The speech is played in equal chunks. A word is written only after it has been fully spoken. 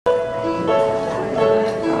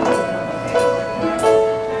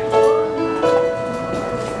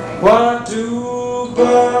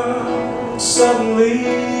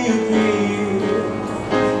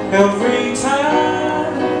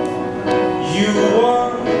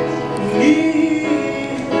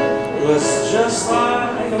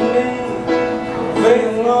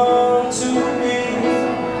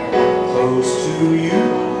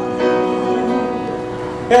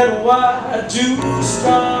Do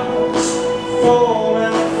stars fall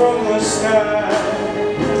out from the sky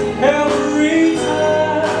every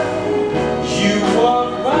time you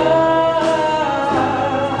walk by?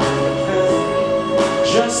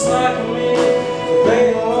 Just like me, they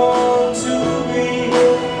want to be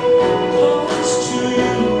close to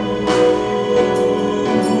you.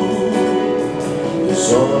 It's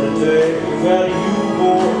on the day that you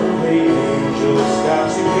born, the angels got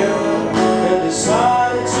together and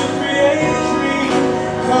decided to create a dream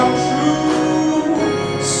come true.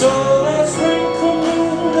 So let's sprinkle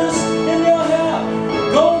moonless in your hair,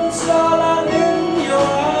 golden starlight in your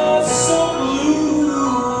eyes so blue.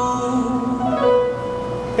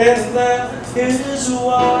 And that is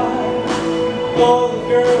why all the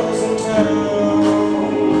girls in town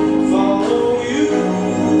follow you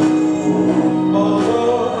all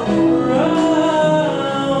around.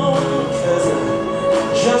 'Cause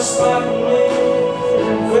just like me,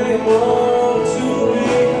 they want to be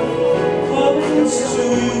close to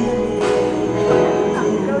you.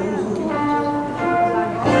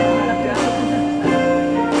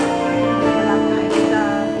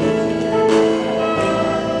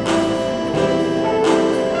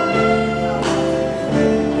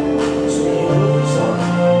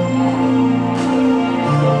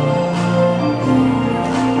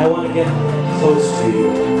 I want to get close to you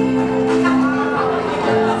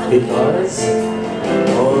because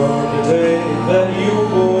on the day that you were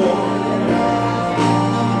born,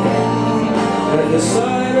 I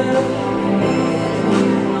decided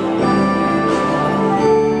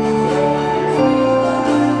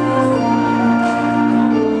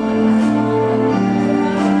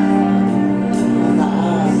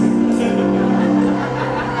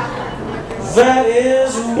that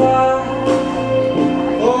is why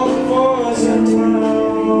all the boys in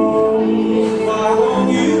town follow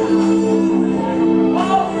you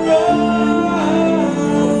all around.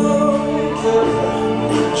 'Cause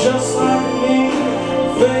just like me,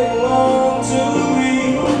 they want to be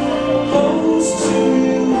close to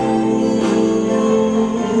you.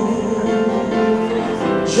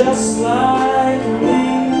 Just like me.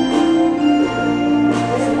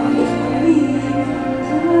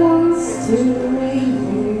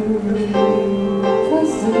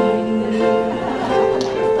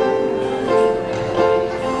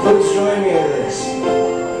 Please join me in this.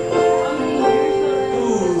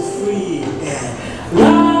 2, 3, and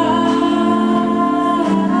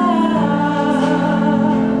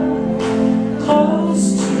close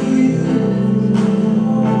to you.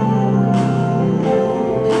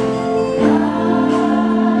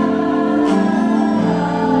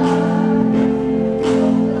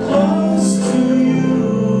 Close to you.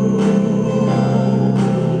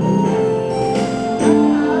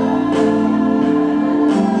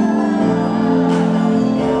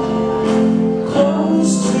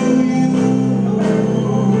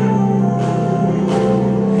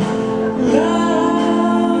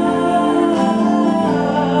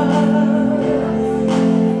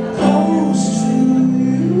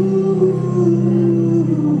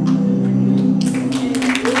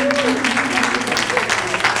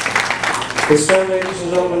 This time, ladies and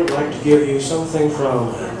gentlemen, I'd like to give you something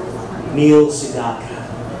from Neil Sedaka,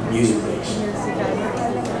 music base.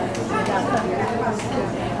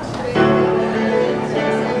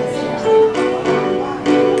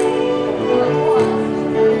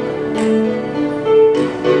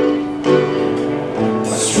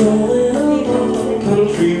 Strolling along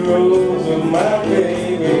country roads with my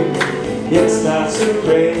baby, it starts to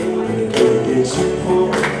rain, it begins to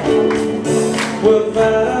pour.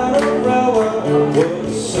 Without a umbrella, I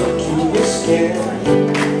was up to the skin.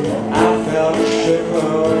 I felt a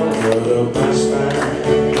shiver of the past night.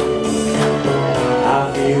 I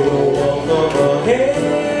feel the warmth of her hand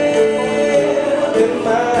in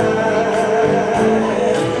mine.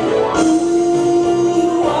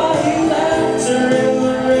 Ooh, are you laughter in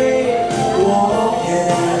the rain, walking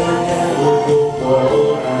and we'll go for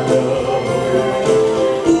I love.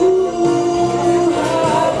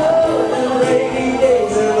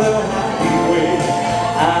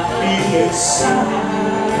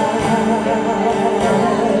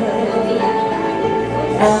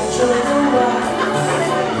 After a while,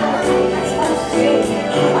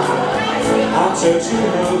 I turn to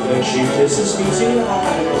her and she kisses me too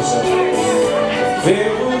high.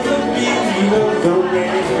 There was the beat of the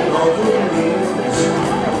rain on the leaves,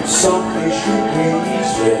 softly she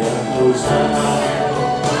breathes when I close my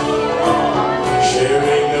eyes,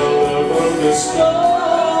 sharing a love from the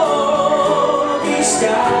stormy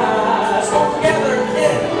skies. All together,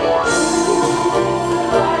 yeah.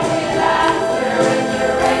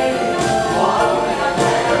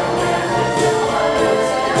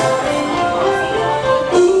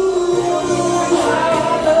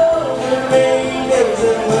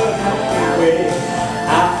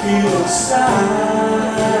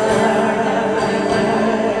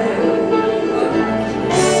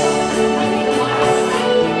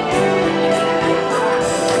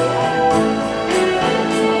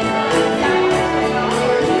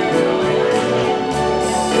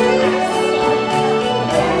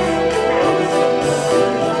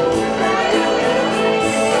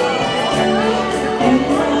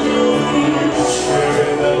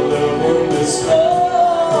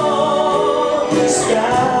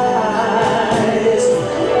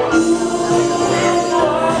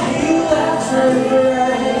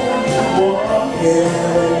 walking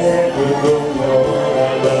out and never go on I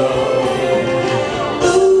love.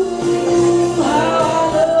 Ooh, how I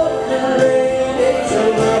love the rain days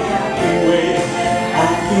and the happy way I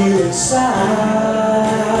feel inside.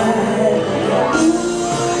 Ooh,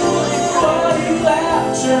 funny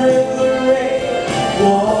laughter in the rain,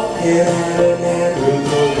 walking out and never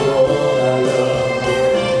go on I love.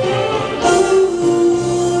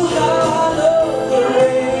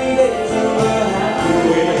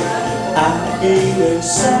 I feel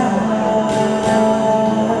inside.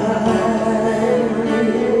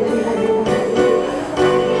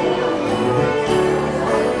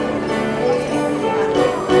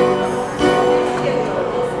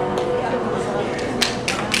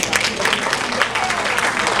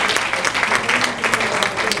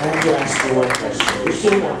 I have to ask you one question. You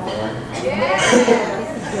still want more?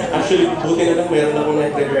 Actually, buti na lang meron akong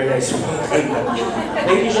na-recognize yung mga kanta.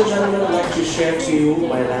 Ladies and gentlemen, I'd like to share to you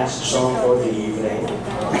my last song for the evening.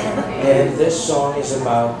 And this song is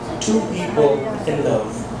about two people in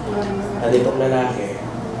love. At itong lalaki,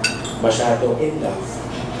 masyadong in love.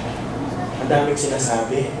 Ang daming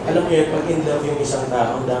sinasabi. Alam mo yun, pag in love yung isang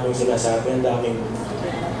tao, ang daming sinasabi, ang daming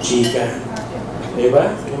chika.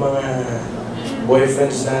 Diba? Yung mga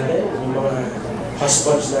boyfriends natin, yung mga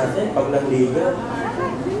husbands natin, pag nanligaw,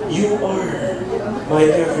 you are my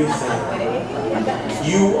everything.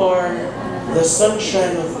 You are the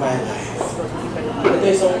sunshine of my life. Ito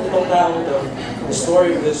itong taong ito, the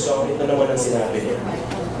story of this song, ito naman ang sinabi niya.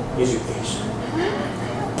 Music please.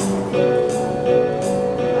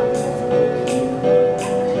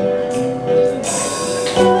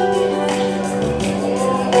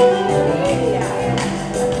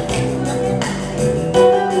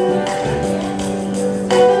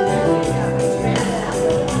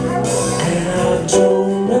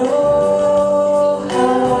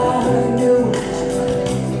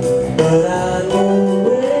 But I know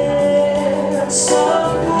it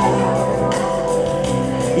somehow.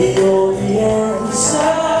 You're the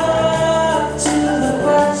answer to the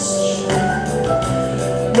question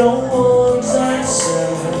no one's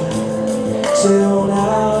answered till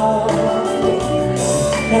now.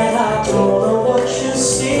 And I don't know what you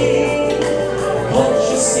see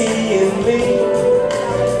in me.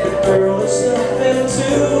 The girl is nothing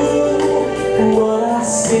to what I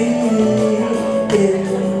see in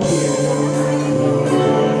you.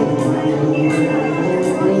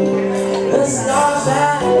 The stars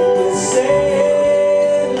that we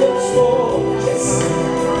say looks gorgeous,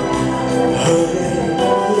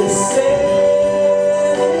 but they say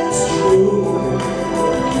it's true,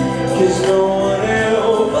 'cause no one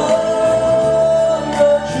ever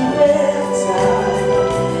loved you better.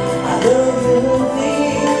 I love you,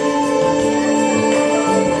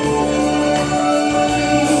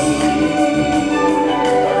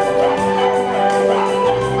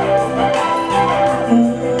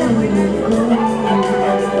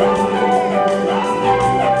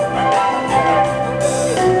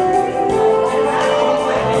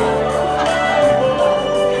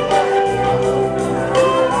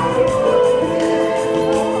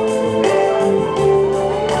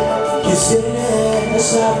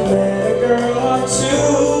 yes, I've met a girl or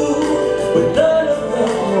two, but none of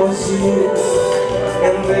them was you,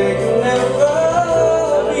 and they can never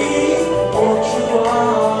be what you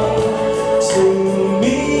are to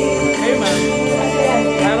me. Hey man,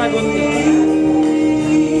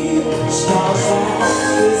 stars like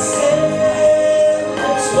the same,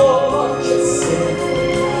 it's gorgeous,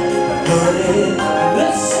 but in the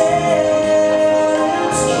same,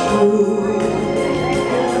 it's true.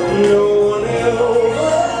 No one ever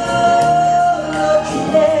loved you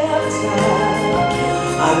better.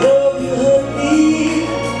 I love you, honey.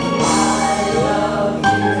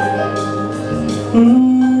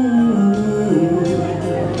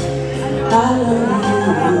 I love you. I love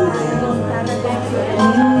you.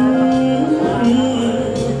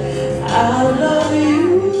 I love you.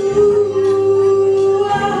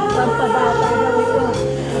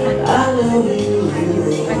 I love you.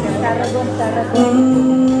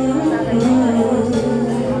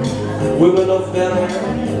 Women of Bel Air,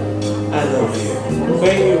 I love you.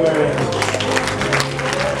 Thank you very much.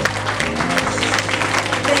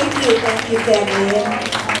 Thank you, Kevin.